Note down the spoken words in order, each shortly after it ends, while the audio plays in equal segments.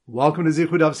Welcome to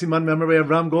Zichud Daf Siman Memory of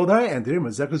Ram Goldhar, and today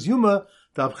Mazekos Yoma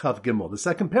Daf Chav Gimel, the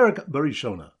second parak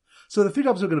Barishona. So the three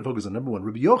topics we're going to focus on. Number one,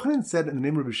 Rabbi Yochanan said in the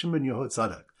name of Rabbi Shimon Yohot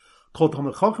Tzadok, Kol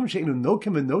Talmid Chacham she'enu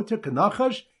nokim and noter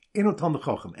kanachash eno Talmid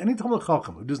Chacham. Any Talmid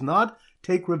Chacham who does not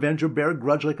take revenge or bear a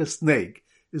grudge like a snake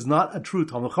is not a true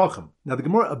Talmid Chacham. Now the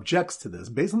Gemara objects to this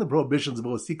based on the prohibitions of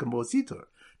Osik and Ositor.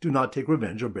 Do not take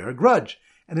revenge or bear a grudge,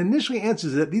 and initially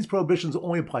answers that these prohibitions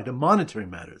only apply to monetary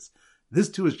matters. This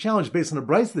too is challenged based on a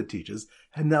brayso that teaches,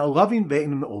 and now loving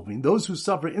ve'in and ovin, those who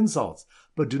suffer insults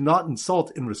but do not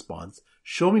insult in response,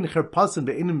 shoming cherpasan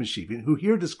ve'in and meshivin, who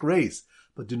hear disgrace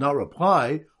but do not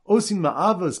reply, osin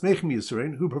ma'ava smechim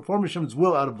yisurin, who perform Hashem's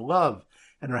will out of love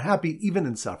and are happy even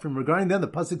in suffering. Regarding them, the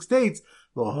pasuk states,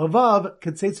 V'ohavav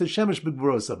ketzetz hashemesh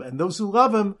b'gvurosov, and those who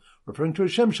love him, referring to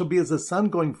Hashem, shall be as the sun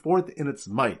going forth in its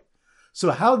might.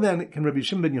 So how then can Rabbi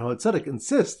Shimon ben Yohai Tzadok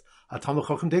insist a Talmid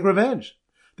Chacham take revenge?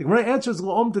 The Gemara answers,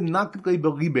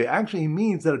 actually he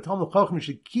means that a Talmid Chacham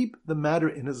should keep the matter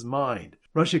in his mind.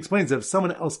 Rashi explains that if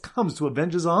someone else comes to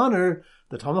avenge his honor,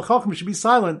 the Talmid Chacham should be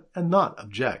silent and not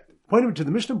object. Pointing to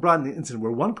the Mishnah brought in the incident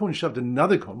where one Kohen shoved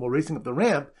another Kohen while racing up the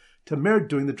ramp to merit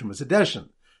doing the Trumas Hadeshin.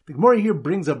 The Gemara here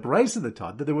brings up brayso that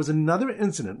taught that there was another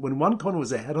incident when one Kohen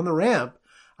was ahead on the ramp.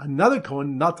 Another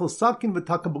Kohen, Natal Sakin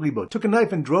V'Takabalibo, took a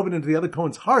knife and drove it into the other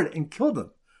Kohen's heart and killed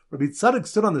him. Rabbi Tzadok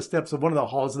stood on the steps of one of the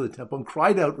halls of the temple and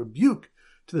cried out rebuke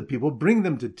to the people, bring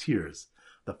them to tears.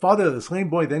 The father of the slain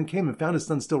boy then came and found his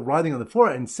son still writhing on the floor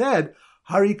and said,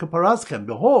 Hari kaparaschem,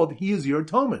 behold, he is your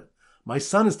atonement. My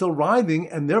son is still writhing,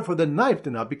 and therefore the knife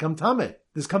did not become tameh.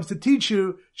 This comes to teach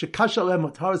you, shekasha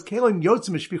lehem taharas kelim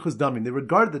yotzim mishpichus damim. They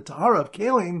regard the tahara of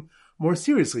kelim more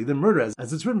seriously than murder,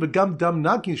 as it's written, Begam dam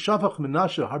nakin shafach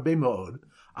Menashe harbe mo'od,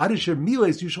 adisher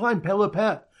miles Yushalayim peh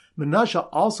lepeh. Menashe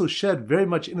also shed very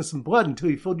much innocent blood until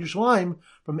he filled Yerushalayim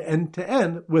from end to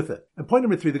end with it. And point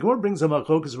number three, the Gemara brings a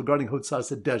machlokas regarding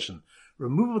Hotzas Hadeshin,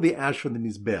 removal of the ash from the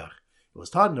Mizbeach. It was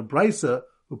taught in a brayso,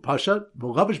 Upashat,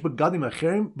 V'lavish begadim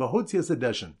acherim, V'hotzias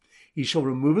Hadeshin. He shall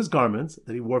remove his garments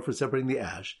that he wore for separating the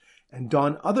ash, and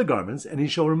don other garments, and he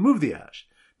shall remove the ash.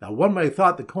 Now one might have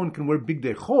thought the Kohen can wear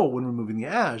bigdei chol when removing the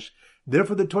ash.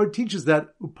 Therefore the Torah teaches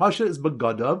that Upasha is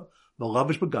begadav,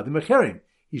 V'lavish begadim acherim.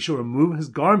 He shall remove his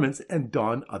garments and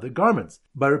don other garments.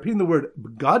 By repeating the word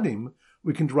begadim,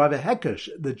 we can derive a hekesh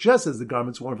that just as the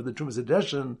garments worn for the Trumas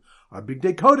Hadeshin are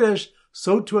bigdei kodesh,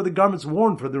 so too are the garments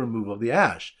worn for the removal of the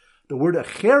ash. The word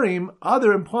acherim,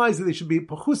 other, implies that they should be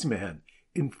pachus mehen,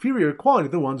 inferior quality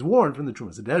to the ones worn from the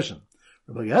Trumas Hadeshin.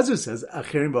 Rabbi Eliezer says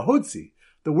acherim v'hotzi.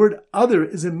 The word other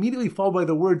is immediately followed by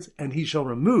the words and he shall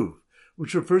remove,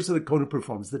 which refers to the Kohen who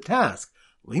performs the task.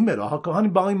 This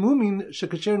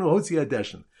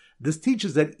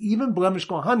teaches that even blemish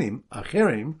kohanim,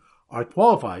 acherim, are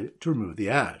qualified to remove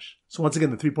the ash. So once again,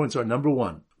 the 3 points are: number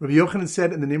one, Rabbi Yochanan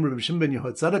said in the name of Rabbi Shimon ben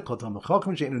Yohai Tzadok, Kol Talmid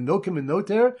Chacham she'enu nokim and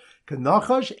noter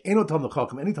kanachash eno Talmid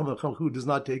Chacham. Any Talmid Chacham who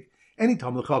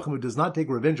does not take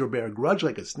revenge or bear a grudge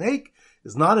like a snake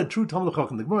is not a true Talmid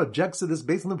Chacham. The Gemara objects to this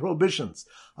based on the prohibitions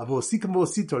of Osik and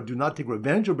Ositor, do not take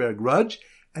revenge or bear a grudge,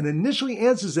 and initially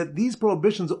answers that these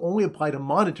prohibitions only apply to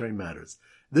monetary matters.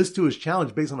 This too is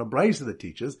challenged based on a brayso that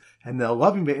teaches, and now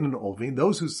loving ve'in and ovin,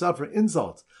 those who suffer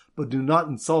insults but do not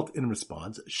insult in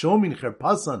response, shoming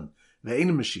cherpasan ve'in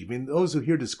and meshivin, those who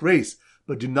hear disgrace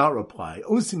but do not reply,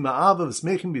 osim ma'ava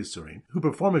v'smechim b'yisurim, who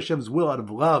perform Hashem's will out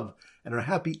of love and are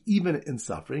happy even in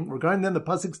suffering. Regarding them, the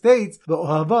pasuk states,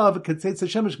 V'ohavav ketzetz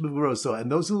hashemesh b'gvurosov,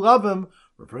 and those who love him,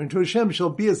 referring to Hashem, shall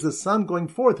be as the sun going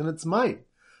forth in its might.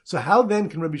 So how then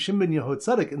can Rabbi Shimon ben Yohai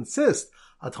Tzadok insist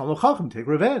a Talmid Chacham take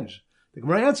revenge? The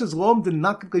Gemara answers, Lom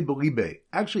denakle belibe.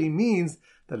 Actually, it means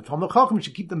that a Talmid Chacham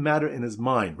should keep the matter in his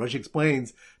mind. Rashi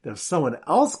explains that if someone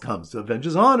else comes to avenge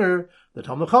his honor, the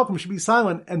Talmid Chacham should be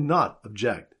silent and not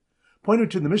object. Pointing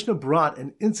to the Mishnah brought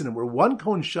an incident where one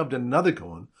Kohen shoved another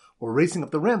Kohen while racing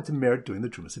up the ramp to merit doing the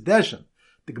Trumas Hadeshin.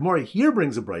 The Gemara here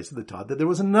brings a brayso that taught that there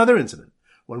was another incident.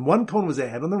 When one Kohen was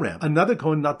ahead on the ramp, another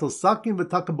Kohen, Natal Sakin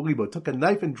V'Takabalibo, took a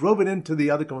knife and drove it into the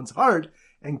other Kohen's heart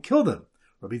and killed him.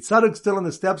 Rabbi Tzadok stood on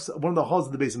the steps of one of the halls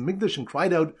of the base of Mikdash and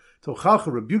cried out,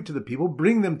 Tochacha, rebuke to the people,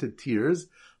 bring them to tears.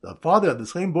 The father of the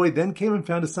slain boy then came and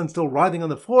found his son still writhing on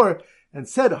the floor and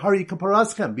said, Hari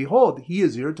kaparaschem, behold, he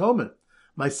is your atonement.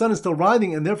 My son is still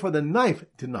writhing, and therefore the knife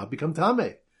did not become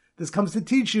tameh. This comes to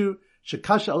teach you,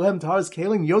 shekasha alehem taharas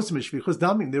kelim yosim mishpichus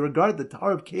damim. They regard the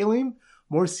tahar of kelim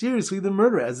more seriously than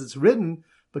murder, as it's written,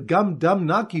 Begam dam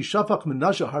naki shafach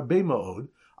Menashe harbe mo'od,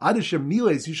 adisher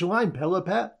miles Yushalayim peh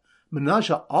lepeh.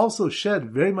 Menashe also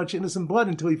shed very much innocent blood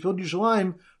until he filled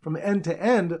Yerushalayim from end to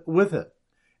end with it.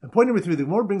 And point number three, the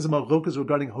Gemara brings a machlokas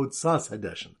regarding Hotzas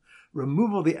Hadeshin,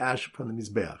 removal of the ash from the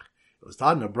Mizbeach. It was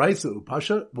taught in a brisa,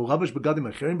 upasha, v'lavish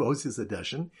begadim acherim b'hosias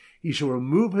adeshin. He shall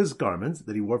remove his garments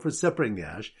that he wore for separating the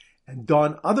ash, and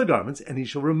don other garments, and he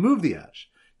shall remove the ash.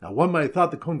 Now, one might have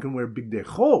thought the Kohen can wear bigdei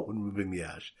chol when removing the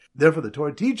ash. Therefore, the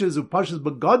Torah teaches, upashas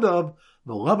begadav,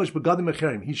 v'lavish begadim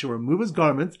acherim. He shall remove his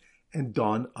garments and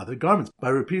don other garments. By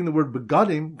repeating the word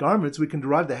begadim, garments, we can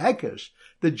derive the hekesh,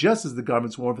 that just as the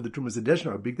garments worn for the Trumas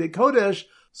Hadeshin are bigdei kodesh,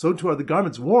 so too are the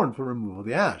garments worn for removal of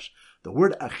the ash. The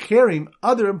word acherim,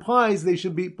 other, implies they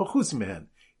should be pachusim mehen,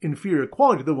 inferior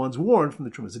quality to the ones worn from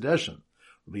the Trumas Hadeshin.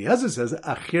 Rabbi Eliezer says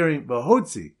acherim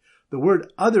v'hotzi. The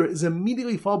word other is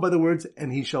immediately followed by the words,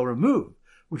 and he shall remove,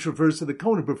 which refers to the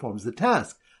Kohen who performs the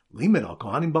task. Limed al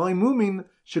kohanim balei mumin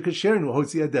shekasherin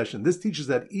v'hotzi adeshin. This teaches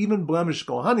that even blemished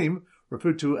kohanim,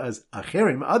 referred to as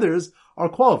acherim, others, are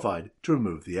qualified to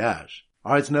remove the ash.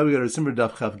 Alright, so now we got our Simmer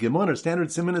Daf Chav Gimel, and our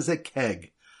standard simon is a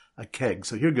keg. A keg.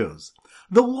 So here goes.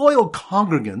 The loyal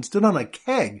congregant stood on a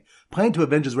keg, planning to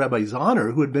avenge his rabbi's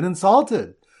honor, who had been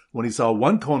insulted, when he saw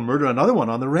one Kohen murder another one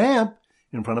on the ramp,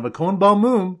 in front of a Kohen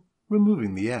Balmum,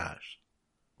 removing the ash.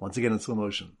 Once again in slow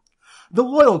motion. The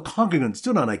loyal congregant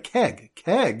stood on a keg.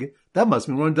 Keg? That must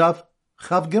be one Daf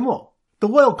Chav Gimel. The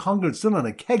loyal congregant stood on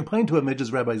a keg, planning to avenge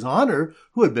his rabbi's honor,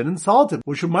 who had been insulted.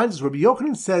 Which reminds us, Rabbi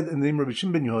Yochanan said in the name of Rabbi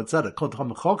Shimon ben Yehotzadek, Kol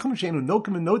Talmid Chacham she'enu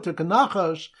nokim and noter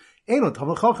kanachash, eno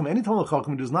Talmid Chacham. Any Talmid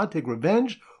Chacham who does not take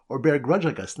revenge or bear a grudge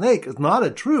like a snake is not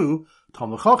a true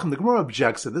Talmid Chacham. The Gemara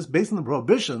objects to this based on the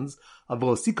prohibitions of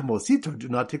V'osikum Ositor, do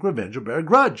not take revenge or bear a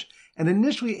grudge, and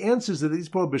initially answers that these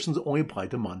prohibitions only apply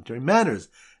to monetary matters.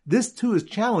 This too is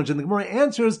challenged, and the Gemara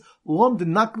answers, Lom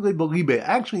denakle belibe,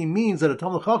 actually means that a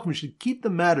Talmid Chacham should keep the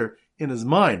matter in his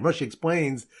mind. Rashi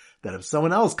explains that if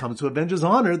someone else comes to avenge his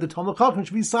honor, the Talmid Chacham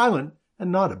should be silent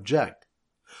and not object.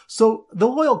 So the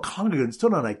loyal congregant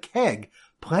stood on a keg,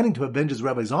 planning to avenge his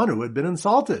rabbi's honor, who had been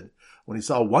insulted, when he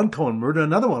saw one Kohen murder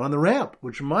another one on the ramp,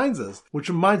 which reminds us, the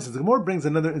Gemara brings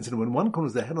another incident when one Kohen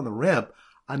was ahead on the ramp,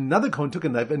 another Kohen took a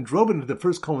knife and drove it into the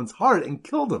first Kohen's heart and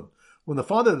killed him. When the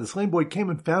father of the slain boy came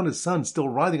and found his son still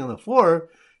writhing on the floor,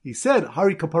 he said,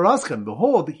 Hari kaparaschem,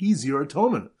 behold, he's your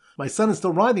atonement. My son is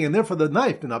still writhing, and therefore the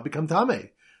knife did not become tameh.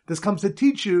 This comes to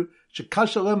teach you,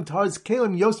 shekashalem taras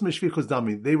kelim yos meshvichos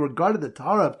dami. They regarded the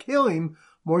tahara of kelim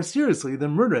more seriously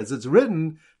than murder. As it's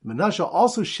written, Menashe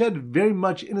also shed very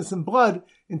much innocent blood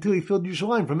until he filled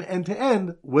Yerushalayim from end to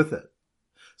end with it.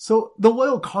 So the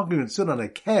loyal congregant stood on a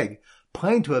keg,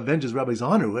 planning to avenge his rabbi's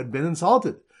honor, who had been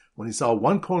insulted, when he saw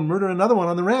one Kohen murder another one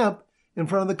on the ramp in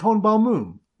front of the Kohen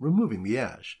Balmum, removing the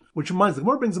ash. Which reminds, the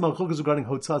Gemara brings the Malchukas regarding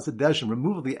Hotzas Hadesh and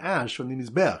removal of the ash from the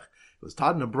Mizbech. It was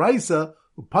taught in a brisa,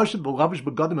 Upashat b'lavish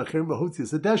begadim acherim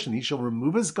b'hotzias hadesh, and he shall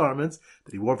remove his garments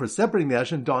that he wore for separating the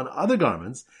ash and don other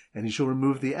garments, and he shall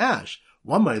remove the ash.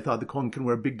 One might have thought the Kohen can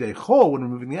wear bigdei chol when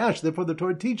removing the ash. Therefore, the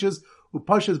Torah teaches,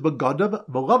 Upashas begadav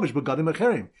b'lavish begadim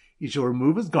acherim. He shall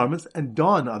remove his garments and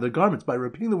don other garments. By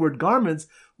repeating the word garments,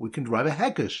 we can derive a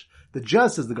hekesh, that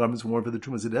just as the garments worn for the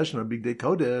Trumas Hadeshin are bigdei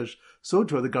kodesh, so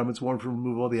too are the garments worn for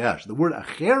removal of the ash. The word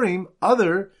acherim,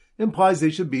 other, implies they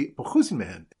should be pachusim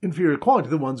mehen, inferior quality to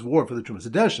the ones worn for the Trumas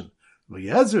Hadeshin.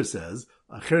 Eliezer says,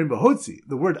 acherim b'hotzi.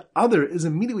 The word other is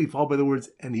immediately followed by the words,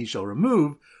 and he shall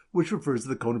remove, which refers to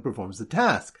the Kohen who performs the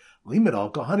task. Limed al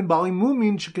kohanim balei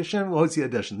mumin shekasherin v'hotzi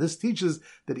adeshin. This teaches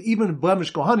that even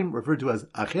blemished kohanim, referred to as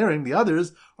acherim, the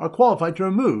others, are qualified to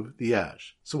remove the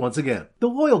ash. So once again, the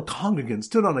loyal congregant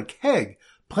stood on a keg,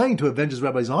 planning to avenge his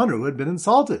rabbi's honor, who had been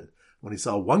insulted, when he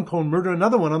saw one Kohen murder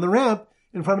another one on the ramp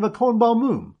in front of a Kohen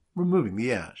Balmum, removing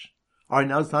the ash. Alright,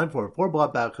 now it's time for a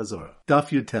 4-block back chazorah. Daf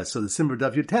Yutes. So the symbol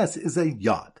Daf Yutes is a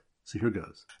yacht. So here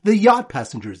goes. The yacht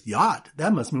passengers. Yacht.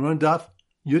 That must mean on Daf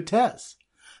Yutes.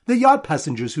 The yacht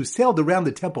passengers who sailed around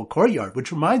the temple courtyard,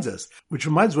 which reminds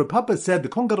where Papa said the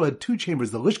Kohen Gadol had two chambers,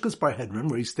 the Lishkas Bar Hedron,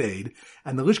 where he stayed,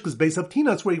 and the Lishkas Beis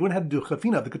Avtinas, where he went and had to do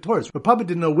Chafina of the Ketores. Where Papa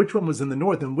didn't know which one was in the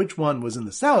north and which one was in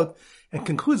the south, and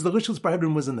concludes the Lishkas Bar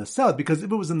Hedron was in the south, because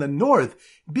if it was in the north,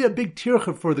 it'd be a big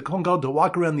tircha for the Kohen Gadol to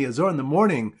walk around the Azor in the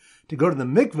morning, to go to the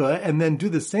mikveh, and then do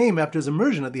the same after his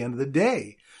immersion at the end of the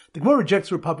day. The Gemara rejects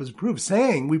where Papa's proof,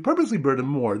 saying, we purposely burden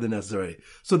more than necessary,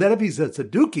 so that if he's a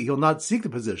tzeduki, he'll not seek the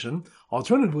position.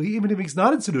 Alternatively, even if he's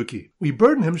not a tzeduki, we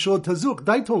burden him shul tazuk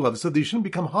daitolav, so that he shouldn't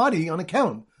become haughty on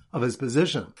account of his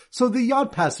position. So the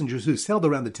yacht passengers who sailed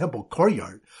around the temple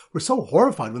courtyard were so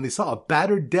horrified when they saw a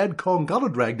battered, dead Kohen Gadol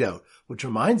dragged out, which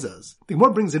reminds us, the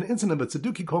Gemara brings an incident of a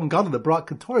tzeduki Kohen Gadol that brought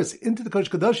Ketores into the Kodesh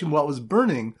Kodashim while it was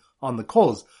burning on the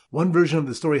coals. One version of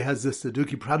the story has this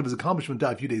tzeduki proud of his accomplishment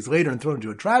died a few days later and thrown into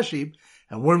a trash heap,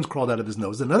 and worms crawled out of his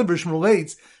nose. Another version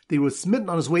relates that he was smitten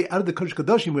on his way out of the Kodesh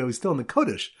Kodashim where he was still in the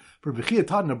Kodesh. For Bechia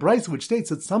taught in a brisa which states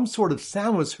that some sort of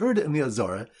sound was heard in the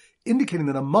Azara, indicating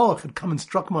that a malach had come and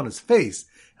struck him on his face.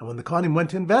 And when the Kohanim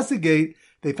went to investigate,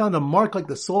 they found a mark like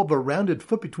the sole of a rounded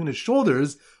foot between his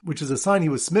shoulders, which is a sign he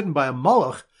was smitten by a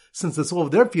malach, since the sole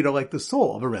of their feet are like the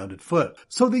sole of a rounded foot.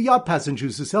 So the yacht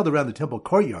passengers who sailed around the temple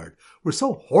courtyard were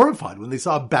so horrified when they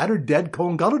saw a battered dead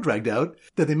Kohen Gadol dragged out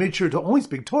that they made sure to only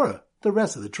speak Torah the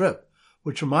rest of the trip.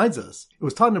 Which reminds us, it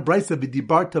was taught in the Brisa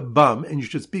v'dibarta bam, and you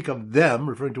should speak of them,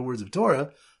 referring to words of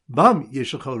Torah. Bam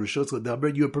yeshachal rishos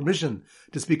l'daber, you have permission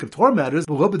to speak of Torah matters,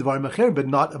 but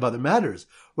not of other matters.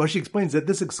 Rashi explains that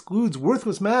this excludes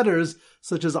worthless matters,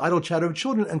 such as idle chatter of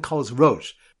children and kalas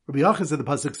rosh. Rabbi Yachid said the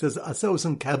pasuk says,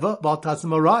 "Aseosim keva b'al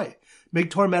tasim arai." Make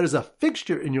Torah matters a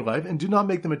fixture in your life and do not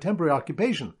make them a temporary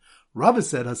occupation. Rava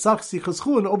said, "Hasach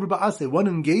sichaschu and over ba'aseh." One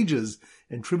engages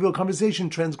in trivial conversation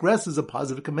transgresses a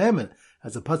positive commandment,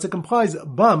 as the pasuk implies,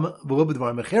 "Bam v'lo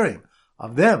b'dvar mecherim,"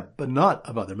 of them, but not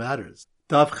of other matters.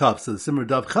 Dav Chaf. So the Simmer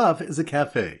Dav Chaf is a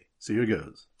cafe. So here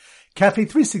goes. Cafe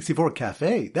 364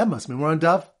 cafe. That must mean we're on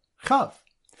Dav Chaf.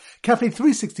 Cafe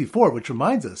 364, which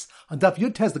reminds us, on Daf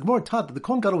Yud Tes, the Gemara taught that the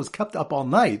Kohen Gadol was kept up all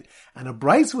night, and a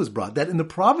brisa was brought that in the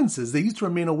provinces they used to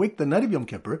remain awake the night of Yom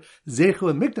Kippur, Zeichel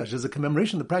and Mikdash, as a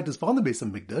commemoration of the practice following the base of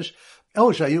Mikdash,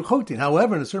 El Shayu Chotin.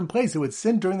 However, in a certain place they would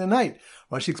sin during the night.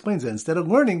 Rashi explains that instead of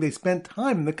learning, they spent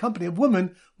time in the company of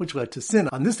women, which led to sin.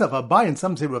 On this stuff, Abai and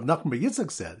some say Rav Nachman bar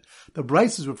Yitzchak said, the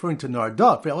brisa is referring to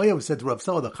Nardah. For Eliyahu said to Rav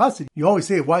Sela the Chassid, you always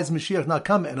say, why is Mashiach not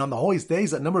come? And on the holiest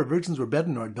days, a number of virgins were bed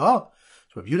in Nardah.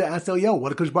 So if Yehuda asked Eliyahu,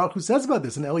 what Akash Baruch Hu says about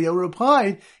this? And Eliyahu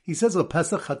replied, he says,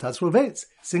 Pesach chatas rovetz.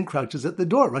 Sin crouches at the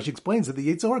door. Rashi explains that the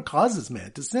Yetzer Hara causes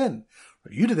man to sin.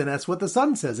 Yehuda then asked what the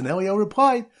Satan says, and Eliyahu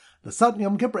replied, the Satan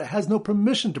Yom Kippur has no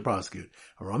permission to prosecute.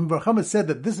 Rami Bar Chama said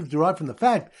that this is derived from the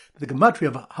fact that the gematria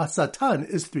of Hasatan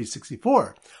is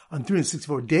 364. On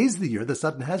 364 days of the year, the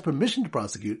Satan has permission to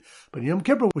prosecute, but in Yom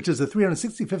Kippur, which is the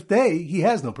 365th day, he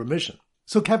has no permission.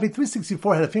 So Cafe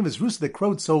 364 had a famous rooster that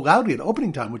crowed so loudly at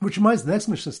opening time, which reminds the next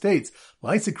Mishnah states,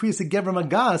 La'isa kriyas gever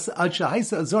magas ad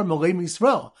sha'isa azar molei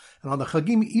Yisrael. And on the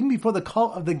Chagim, even before the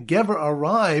call of the Gever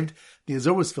arrived, the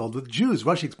Azor was filled with Jews.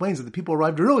 Rashi explains that the people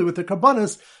arrived early with their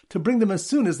karbanos to bring them as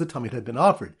soon as the Tamid had been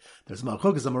offered. There's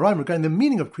Malchokas Amoraim regarding the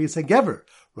meaning of kriyas gever.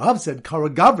 Rav said Kara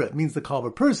Gavra means the call of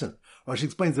a person. Rashi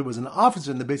explains there was an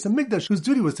officer in the base of Mikdash whose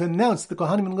duty was to announce to the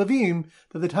Kohanim and Levim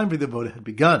that the time for the voda had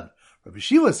begun. Rabbi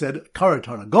Shiva said, Kara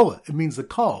Tarnagola, it means the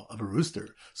call of a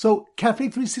rooster. So, Cafe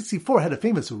 364 had a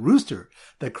famous rooster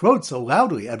that crowed so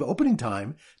loudly at opening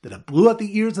time that it blew out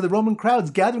the ears of the Roman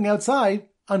crowds gathering outside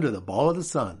under the ball of the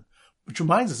sun. Which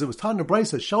reminds us, it was taught in the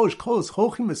Brisa, Shalosh Kolos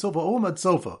Hochim Mesofa Olam Ad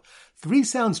Sofa. 3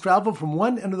 sounds travel from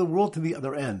one end of the world to the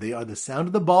other end. They are the sound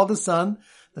of the ball of the sun,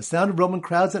 the sound of Roman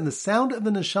crowds, and the sound of the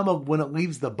neshama when it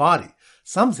leaves the body.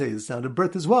 Some say the sound of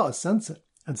birth as well as sunset.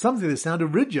 And some say the sound of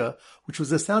Ridya, which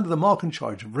was the sound of the Malk in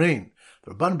charge of rain.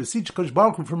 The Rabban beseech Kosh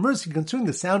Baruch Hu for mercy concerning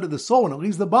the sound of the soul when it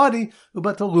leaves the body,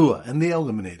 Ubatalua, and they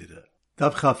eliminated it.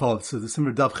 Dav Chaf. So the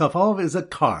Simmer Dav Chaf is a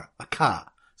car, a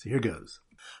ka. So here goes.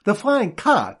 The flying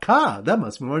ka, that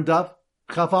must be more Dav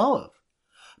Chaf.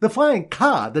 The flying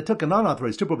ka that took an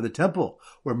unauthorized trip over the temple,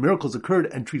 where miracles occurred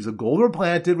and trees of gold were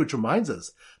planted, which reminds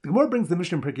us, the Gemara brings the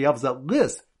Mishnah in Pirkei Avos that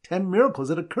lists 10 miracles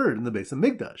that occurred in the base of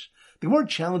Mikdash. The Gemara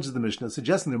challenges the Mishnah,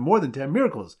 suggesting there are more than 10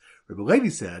 miracles. Rabbi Levi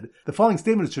said, the following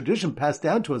statement is tradition passed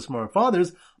down to us from our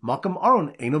fathers, Makam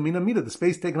Aron, Eino Mina Mida, the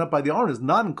space taken up by the Aron is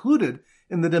not included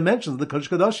in the dimensions of the Kodesh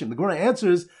Kodashim. The Gemara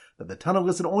answers that the Tana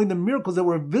listed only the miracles that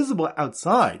were visible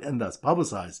outside and thus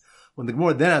publicized. When the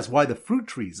Gemara then asks why the fruit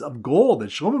trees of gold that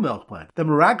Shlomo Melech planted, that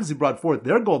miraculously brought forth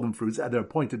their golden fruits at their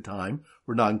appointed time,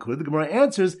 were not included, the Gemara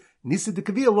answers, Nisa de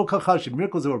Kavia lo Kachashi,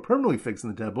 miracles that were permanently fixed in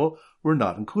the temple were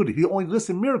not included. He only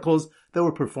listed miracles that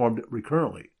were performed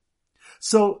recurrently.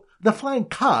 So, the flying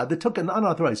ka that took an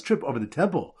unauthorized trip over the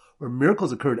temple, where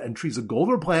miracles occurred and trees of gold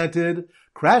were planted,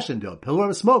 crashed into a pillar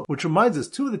of smoke, which reminds us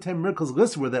 2 of the 10 miracles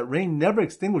listed were that rain never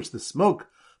extinguished the smoke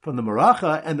from the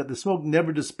maracha and that the smoke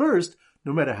never dispersed,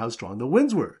 no matter how strong the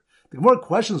winds were. The Gemara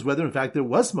questions whether in fact there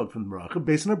was smoke from the maracha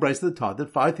based on a brisa that taught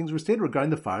that 5 things were stated regarding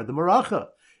the fire of the maracha.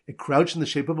 It crouched in the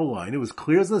shape of a line, it was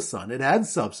clear as the sun, it had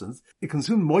substance, it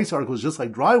consumed moist articles just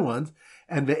like dry ones,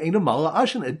 and ve'ena mala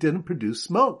ashen, it didn't produce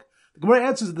smoke. The Gemara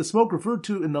answers that the smoke referred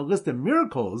to in the list of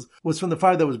miracles was from the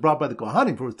fire that was brought by the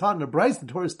Kohanim, for it was taught in the Brisa, the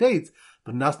Torah states,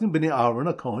 but Nasnu b'nei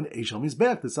Aaron HaKohen eish al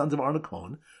Mizbeach, the sons of Aaron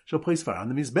HaKohen shall place fire on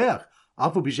the Mizbeach.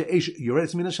 Afu b'she eish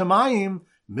yoretz mina shamayim,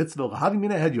 mitzvah l'havi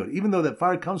mina hedyot. Even though that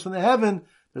fire comes from the heaven,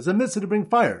 there's a mitzvah to bring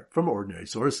fire from ordinary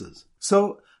sources.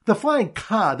 So, the flying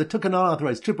ka that took an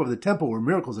unauthorized trip over the temple where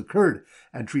miracles occurred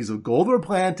and trees of gold were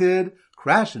planted,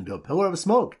 crashed into a pillar of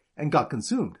smoke, and got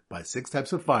consumed by 6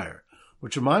 types of fire.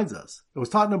 Which reminds us, it was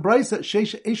taught in a brisa,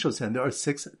 Sheish Eshosen, there are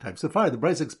 6 types of fire. The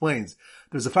brisa explains,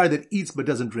 there's a fire that eats but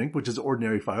doesn't drink, which is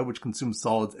ordinary fire, which consumes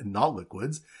solids and not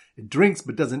liquids. It drinks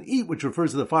but doesn't eat, which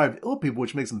refers to the fire of ill people,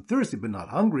 which makes them thirsty but not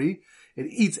hungry. It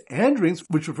eats and drinks,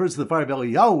 which refers to the fire of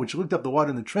Eliyahu, which licked up the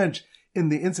water in the trench in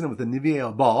the incident with the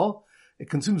Nivi'e Abal. It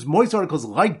consumes moist articles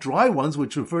like dry ones,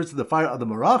 which refers to the fire of the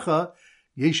Maracha.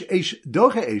 Yesh Eish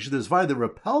Doche Eish, there's fire that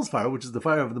repels fire, which is the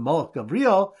fire of the Malach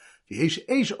Gabriel. Yesh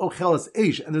Eish Ochelas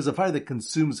Eish, and there's a fire that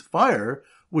consumes fire,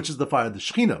 which is the fire of the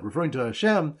Shechina, referring to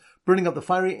Hashem burning up the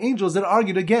fiery angels that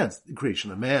argued against the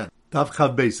creation of man. Dav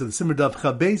Chav Beis, so the Simmer Dav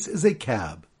Chav Beis is a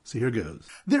cab. So here goes.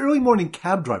 The early morning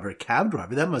cab driver,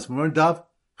 that must be more Dav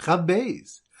Chav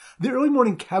Beis. The early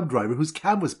morning cab driver whose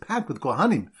cab was packed with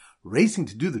Kohanim, racing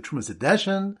to do the Trumas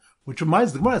Hadeshen, which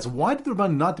reminds the Gemara, why did the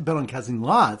Rabban not depend on casting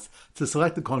lots to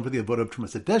select the Kohen for the Avodah of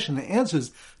Trumas Hadeshen? The answer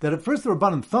is that at first the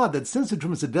Rabbanan thought that since the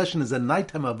Trumas Hadeshen is a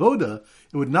nighttime Avodah,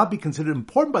 it would not be considered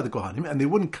important by the Kohanim, and they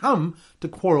wouldn't come to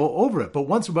quarrel over it. But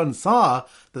once the Rabbanan saw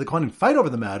that the Kohanim fight over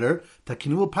the matter,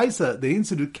 Takinu Paisa, they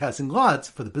instituted casting lots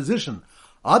for the position.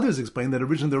 Others explain that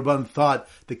originally the Rabban thought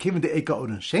they came into Eka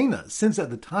Oden Shena, since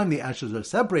at the time the ashes are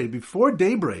separated before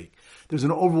daybreak, there's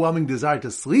an overwhelming desire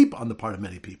to sleep on the part of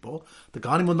many people. The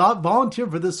Kohanim will not volunteer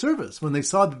for this service. When they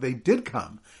saw that they did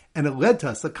come, and it led to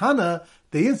sakana,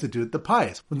 they institute the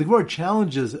pious. When the Gemara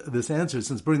challenges this answer,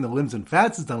 since burning the limbs and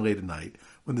fats is done late at night,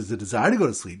 when there's a desire to go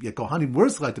to sleep, yet Kohanim were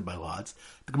selected by lots,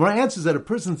 the Gemara answers that a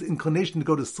person's inclination to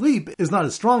go to sleep is not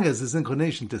as strong as his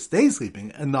inclination to stay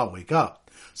sleeping and not wake up.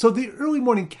 So the early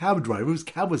morning cab driver, whose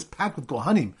cab was packed with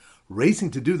Kohanim,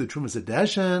 racing to do the Trumas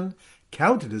Hadeshen,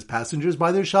 counted his passengers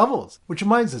by their shovels. Which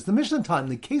reminds us, the Mishnah taught in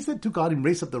the case that 2 Kohanim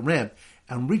race up the ramp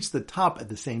and reach the top at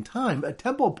the same time, a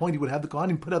temple appointee would have the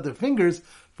Kohanim put out their fingers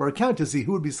for a count to see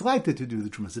who would be selected to do the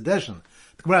Trumas Hadeshen.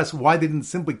 The Gemara asks why they didn't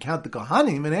simply count the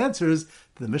Kohanim, and answers that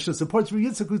the Mishnah supports Rabbi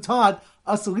Yitzchak, who taught,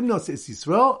 Asalimnos is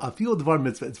Yisrael, Afil Dvar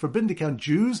Mitzvah. It's forbidden to count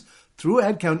Jews through a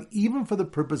head count even for the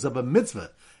purpose of a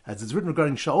mitzvah. As it's written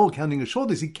regarding Shaul counting his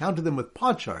shoulders, he counted them with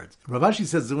potsherds. Rav Ashi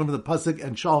says they remember the pasuk,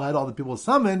 and Shaul had all the people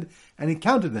summoned, and he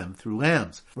counted them through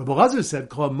lambs. Rabbi Lazar said,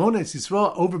 Kol Mones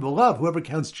Yisrael over belav, whoever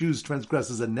counts Jews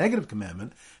transgresses a negative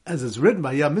commandment, as is written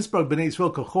by Yam Mispark B'nei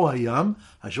Yisrael Kocho Hayam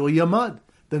Hashol Yamad.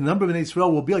 The number of Bnei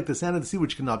Yisrael will be like the sand of the sea,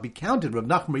 which cannot be counted. Rav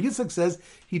Nachman Bar Yitzchak says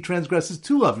he transgresses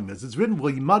 2 lavim, as it's written,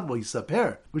 V'lo Yimad V'lo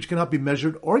Yisaper, which cannot be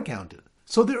measured or counted.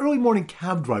 So the early morning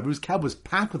cab driver, whose cab was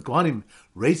packed with Kohanim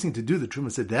racing to do the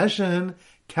Trumas Hadeshen,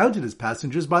 counted his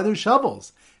passengers by their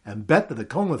shovels, and bet that the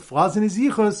Kohen with flaws in his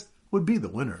yichus would be the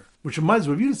winner. Which reminds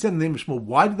me, Rav Yehuda said in the name of Shmuel,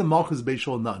 why did the Malchus Beis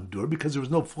Shaul not endure? Because there was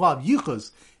no flaw of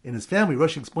yichus in his family.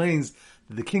 Rosh explains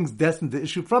that the kings destined to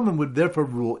issue from him would therefore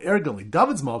rule arrogantly.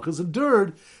 David's Malchus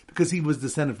endured because he was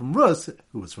descended from Rus,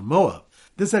 who was from Moab.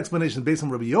 This explanation is based on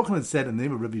Rabbi Yochanan said in the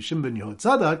name of Rabbi Shimon ben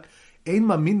Yehotzadok, Ein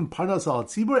mamin parnas al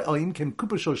tzibur el im ken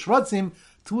kupasho shratzim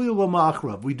tuli lo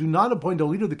ma'achrav. We do not appoint a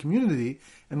leader of the community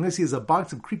unless he has a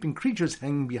box of creeping creatures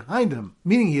hanging behind him,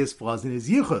 meaning he has flaws in his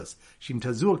yichus. Shim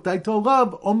tazuach daito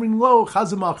lab omrin lo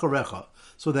chazum acharecha.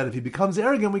 So that if he becomes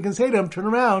arrogant, we can say to him, turn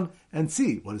around and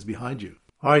see what is behind you.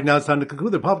 All right, now it's time to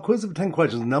conclude the pop quiz of 10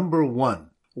 questions. Number 1.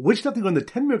 Which stuff when the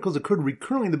 10 miracles occurred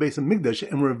recurrently in the base of Mikdash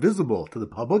and were visible to the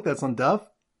public? That's on Daf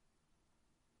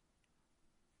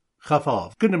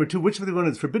Chafal. Good. Number 2, which of the one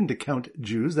is forbidden to count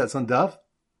Jews? That's on Daf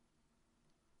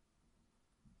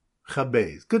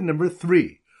Chabez. Good. Number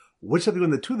 3, which of the one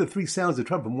the 2 of the 3 sounds that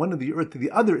travel from one of the earth to the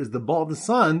other is the ball of the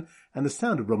sun and the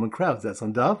sound of Roman crowds? That's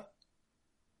on Daf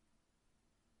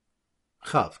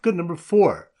Chav. Good. Number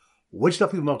 4, which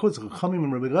stuff of Malchus Chachamim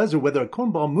and Rabbi Eliezer whether a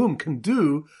Kohen Baal Mum can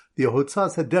do the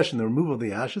Hotzas Hadesh and the removal of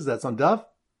the ashes? That's on Daf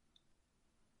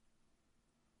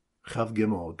Chav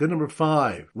Gimel. Good. Number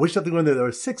 5. Which stuff when there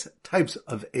are 6 types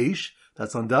of Eish?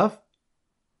 That's on Daf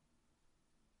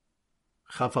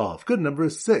Chafalf. Good. Number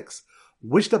 6.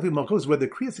 Which stuff of Malchus whether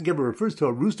Kriyas and Geber refers to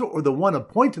a rooster or the one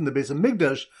appointed in the base of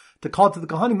Mikdash to call to the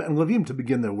Kohanim and Levim to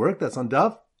begin their work? That's on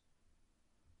Daf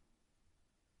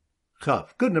Chav.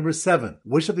 Good. Number 7.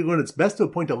 Which stuff when it's best to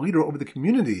appoint a leader over the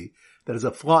community that has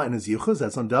a flaw in his yichus?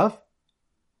 That's on Daf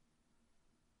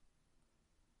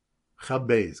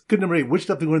Chabez. Good. Number 8. Which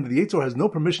stuff when the Yetzer has no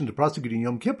permission to prosecute in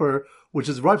Yom Kippur, which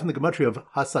is derived from the gematria of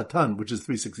Hasatan, which is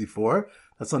 364.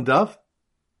 That's on Daf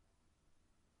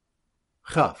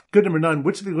Chav. Good. Number 9.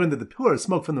 Which of the learned that the pillar of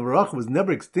smoke from the Barach was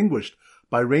never extinguished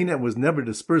by rain and was never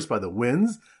dispersed by the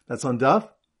winds? That's on Daf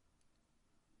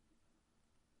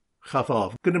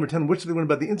Chafal. Good. Number 10. Which of the learned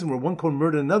about the incident where one Kohen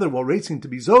murdered another while racing to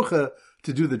be Zocha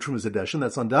to do the Trumas Hadeshen?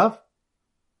 That's on Daf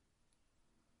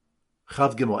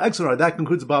Chav Gimel. Excellent. That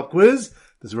concludes the pop quiz.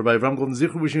 This is Rabbi Avram Golden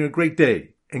Zichur wishing you a great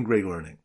day and great learning.